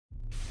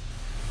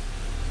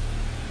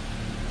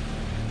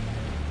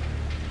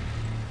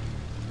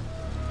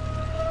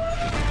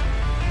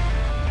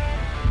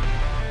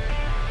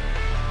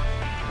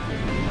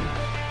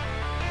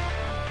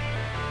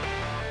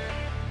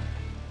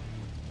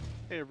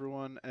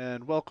everyone,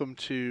 and welcome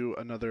to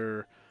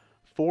another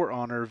For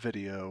Honor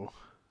video.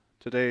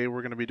 Today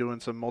we're going to be doing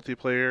some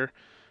multiplayer,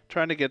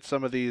 trying to get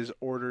some of these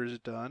orders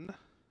done.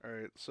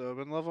 Alright, so I've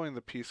been leveling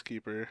the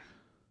Peacekeeper.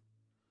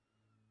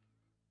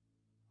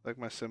 Like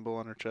my symbol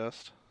on her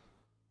chest.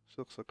 She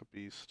looks like a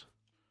beast.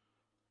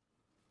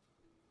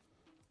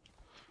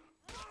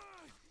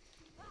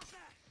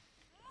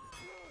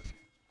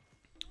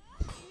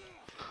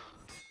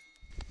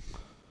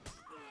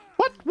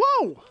 What?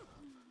 Whoa!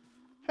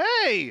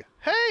 Hey!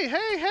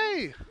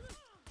 Hey!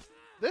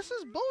 This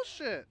is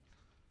bullshit!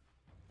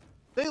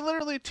 They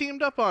literally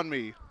teamed up on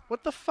me.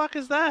 What the fuck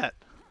is that?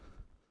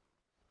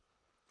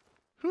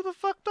 Who the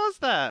fuck does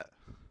that?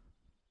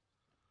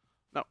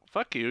 No,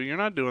 fuck you. You're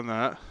not doing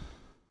that.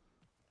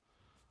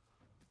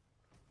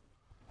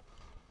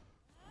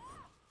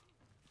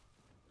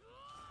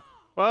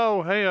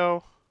 Whoa,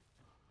 heyo.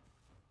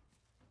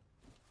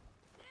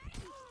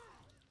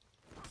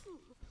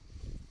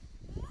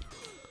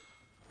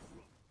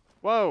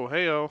 Whoa,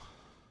 heyo.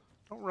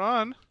 Don't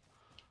run.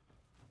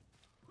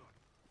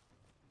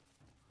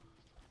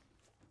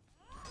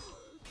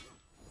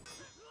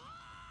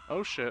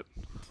 Oh shit.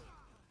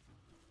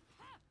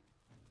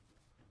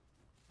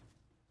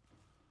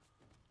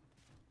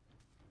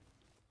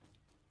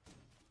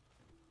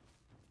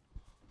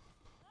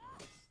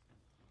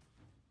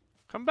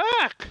 Come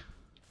back!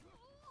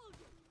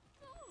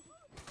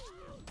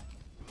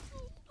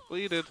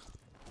 Bleeded.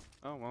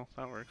 Oh well,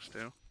 that works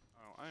too.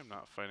 Oh, I am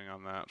not fighting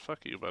on that. Fuck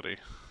you, buddy.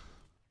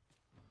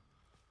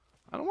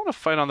 I don't want to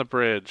fight on the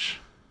bridge.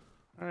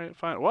 Alright,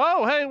 fine.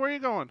 Whoa, hey, where are you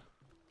going?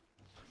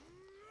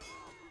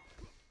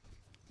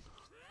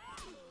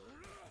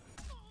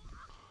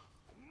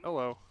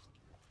 Hello.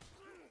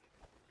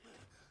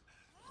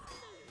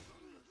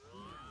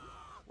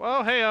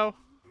 Whoa, heyo.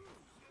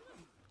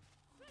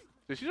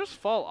 Did he just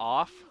fall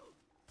off?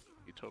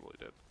 He totally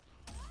did.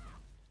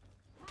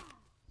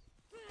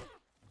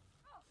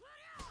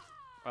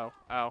 Oh,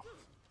 ow.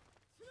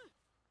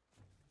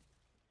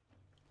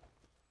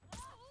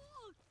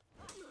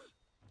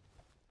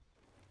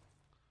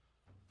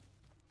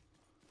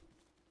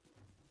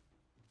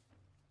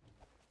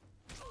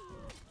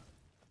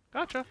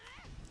 Gotcha.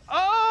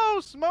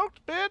 Oh,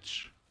 smoked,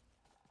 bitch!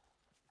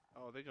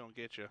 Oh, they gonna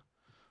get you.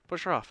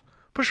 Push her off.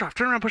 Push her off.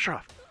 Turn around, push her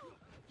off.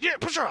 Yeah,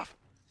 push her off.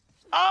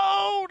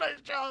 Oh, nice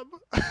job.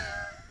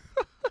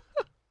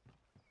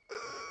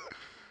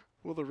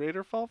 Will the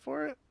raider fall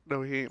for it?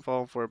 No, he ain't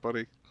falling for it,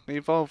 buddy. He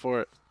ain't falling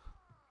for it.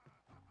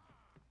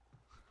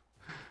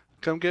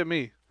 Come get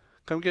me.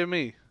 Come get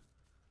me.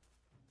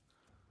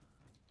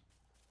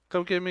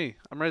 Come get me.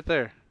 I'm right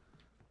there.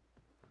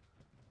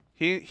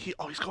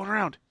 Oh, he's going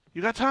around.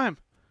 You got time.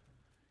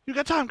 You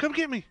got time. Come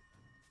get me.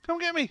 Come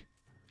get me.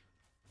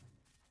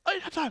 Oh,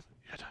 you got time.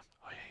 You got time.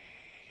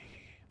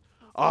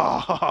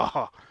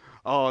 Oh, yeah.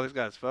 Oh, this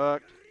guy's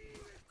fucked.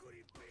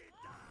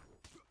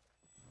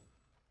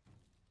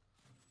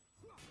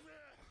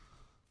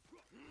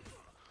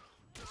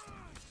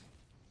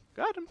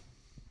 Got him.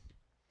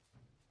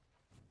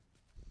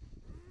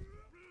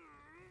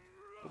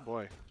 Oh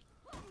boy.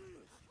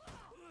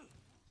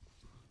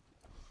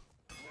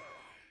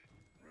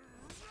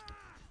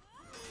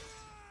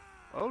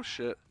 Oh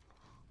shit.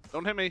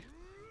 Don't hit me.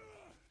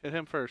 Hit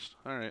him first.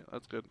 Alright,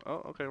 that's good.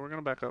 Oh, okay, we're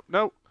gonna back up.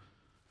 No!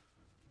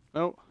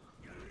 No.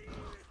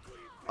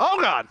 Oh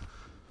god!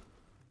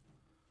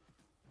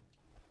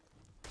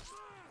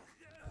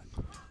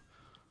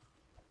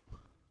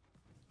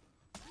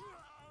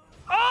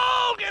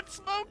 Oh, get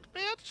smoked,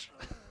 bitch!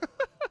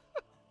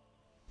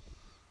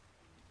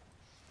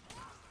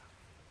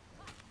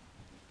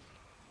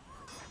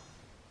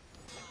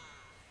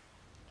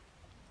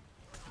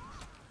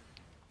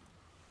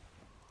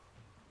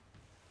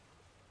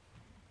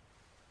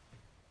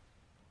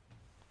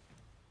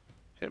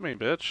 Hit me,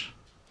 bitch.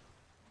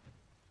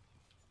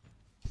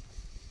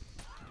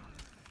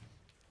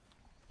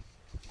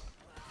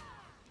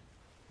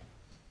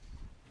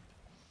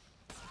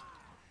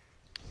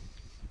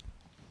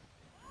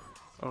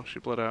 Oh, she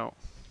bled out.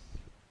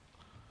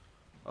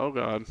 Oh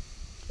god.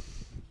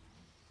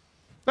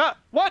 Ah!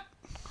 What?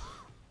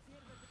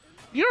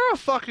 You're a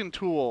fucking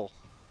tool.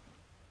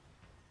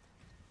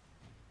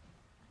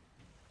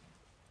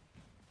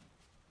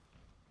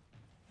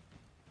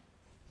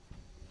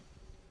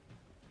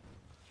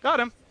 Got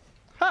him.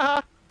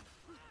 Haha.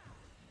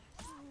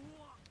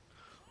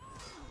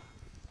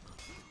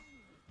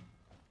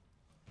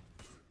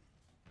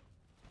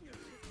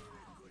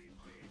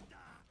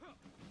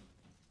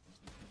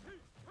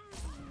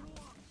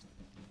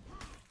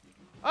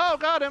 Oh,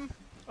 got him.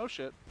 Oh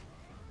shit.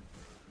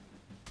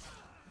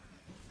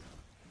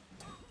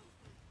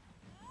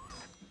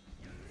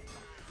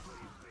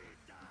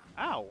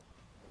 Ow.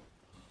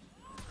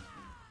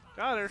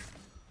 Got her.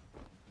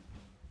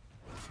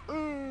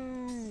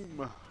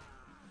 Boom.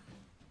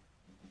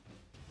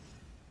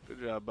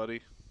 Good job,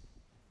 buddy.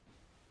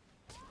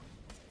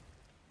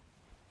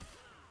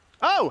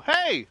 Oh,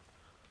 hey!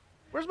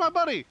 Where's my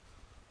buddy?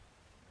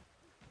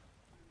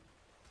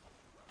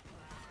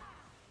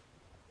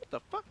 What the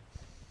fuck?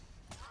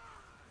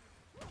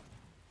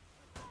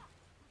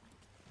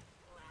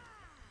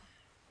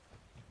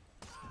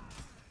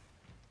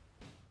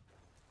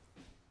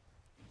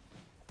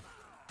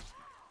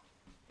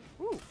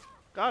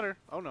 Got her.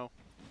 Oh no.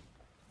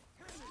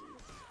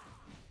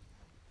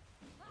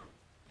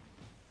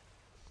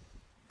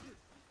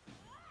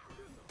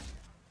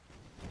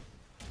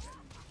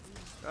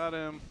 Got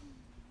him.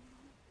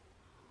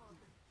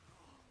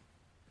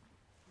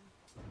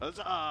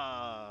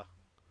 Huzzah!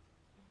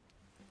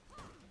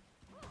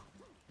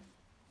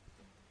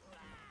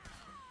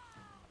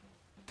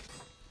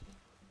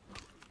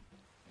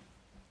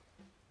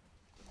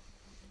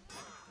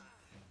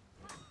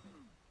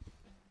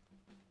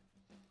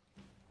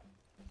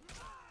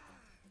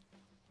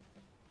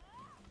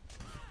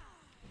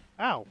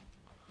 Ow.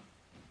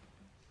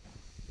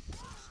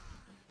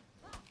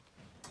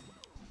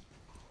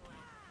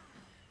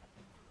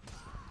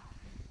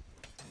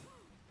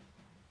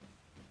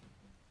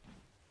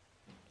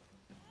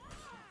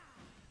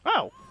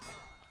 Ow.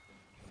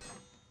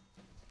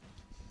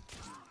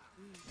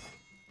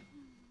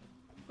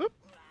 Whoop.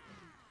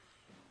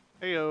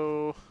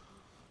 Heyo.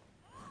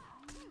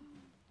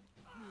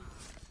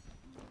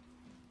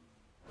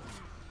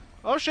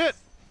 Oh shit.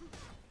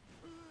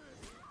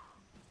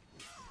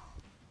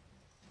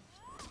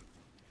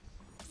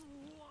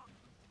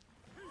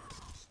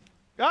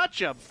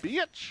 Gotcha,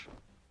 bitch!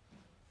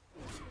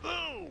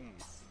 Boom!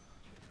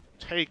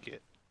 Take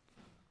it.